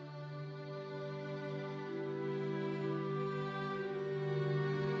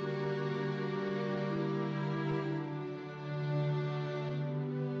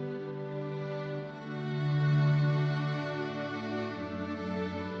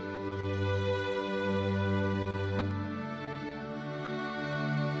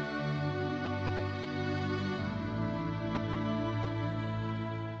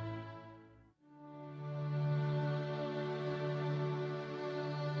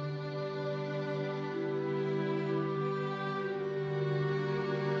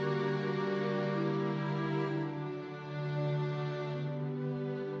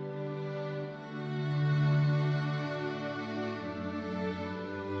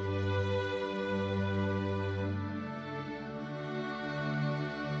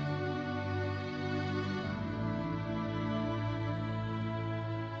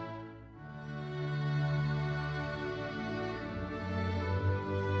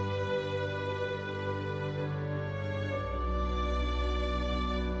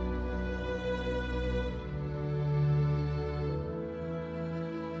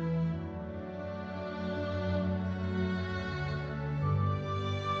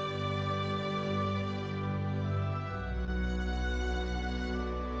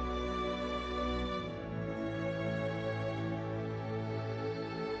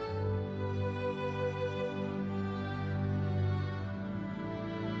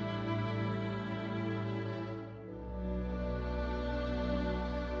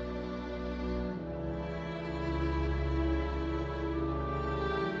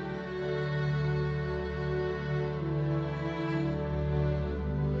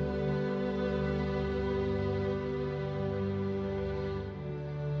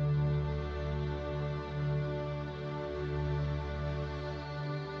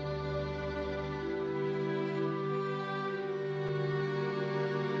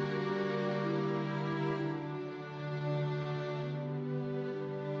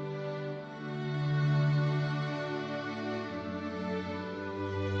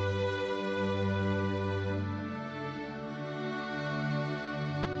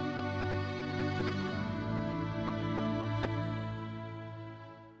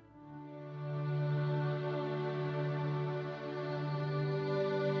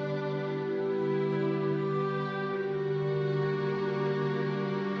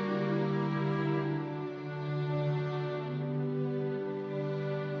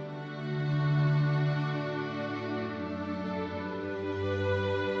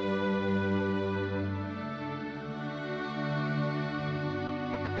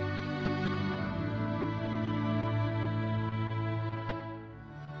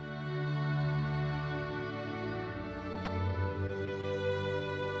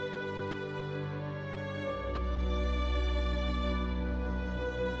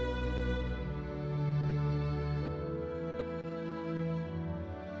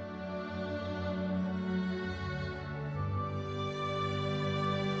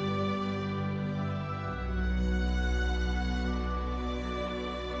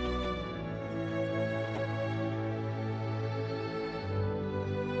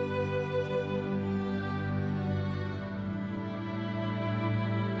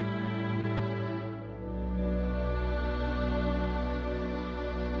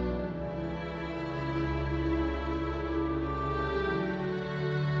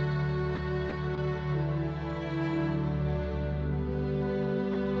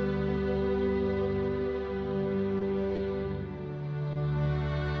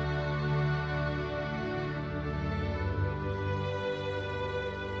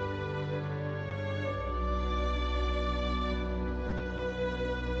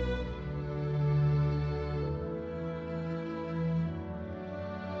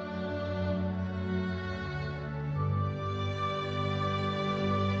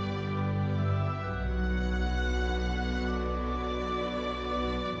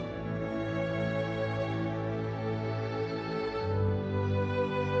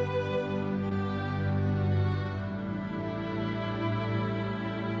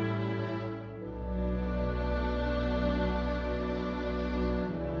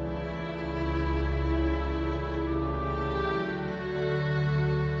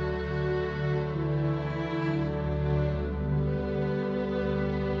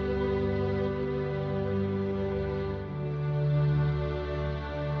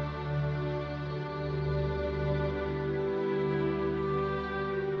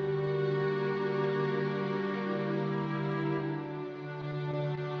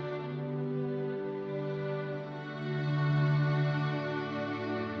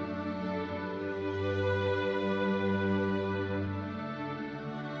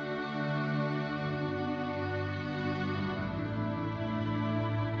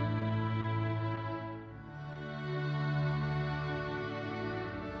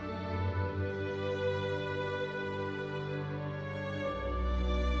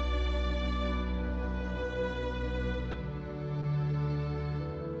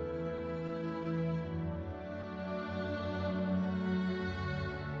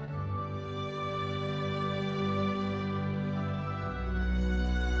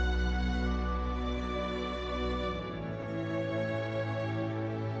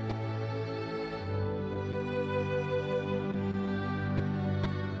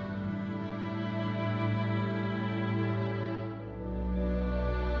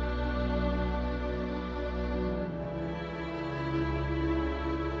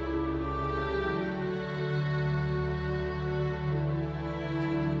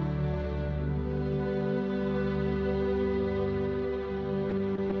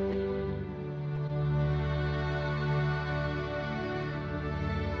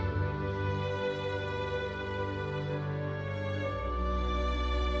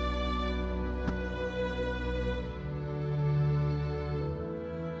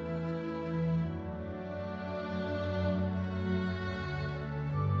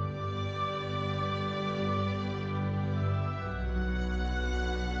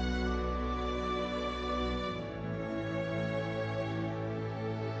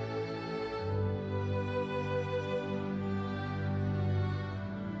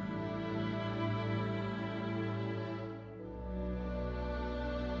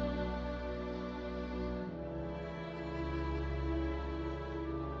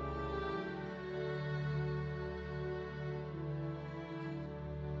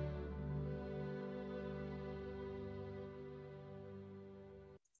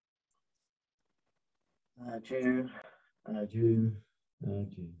 Adieu. Adieu.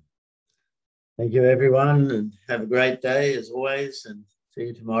 Adieu. Thank you, everyone, and have a great day as always, and see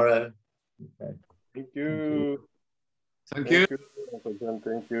you tomorrow. Okay. Thank you. Thank you. Uncle John.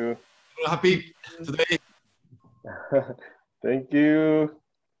 Thank you. Happy today. Thank you.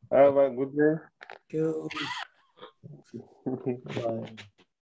 Have a good day. You. Bye.